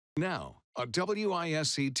Now, a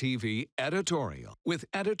WISC-TV editorial with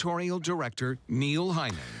editorial director Neil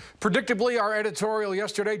Hyman. Predictably, our editorial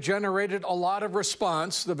yesterday generated a lot of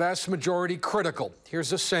response, the vast majority critical.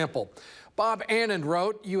 Here's a sample. Bob Annan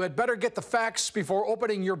wrote, "You had better get the facts before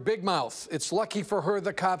opening your big mouth. It's lucky for her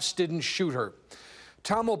the cops didn't shoot her."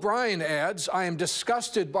 Tom O'Brien adds, "I am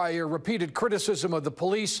disgusted by your repeated criticism of the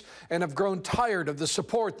police and have grown tired of the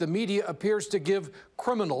support the media appears to give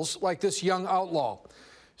criminals like this young outlaw."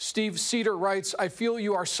 Steve Cedar writes, "I feel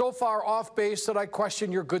you are so far off base that I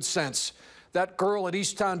question your good sense. That girl at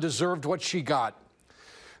East Towne deserved what she got."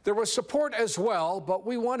 There was support as well, but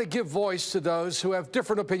we want to give voice to those who have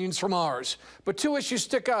different opinions from ours. But two issues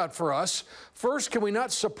stick out for us. First, can we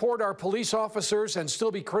not support our police officers and still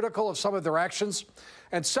be critical of some of their actions?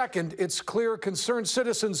 And second, it's clear concerned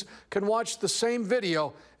citizens can watch the same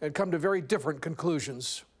video and come to very different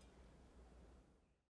conclusions.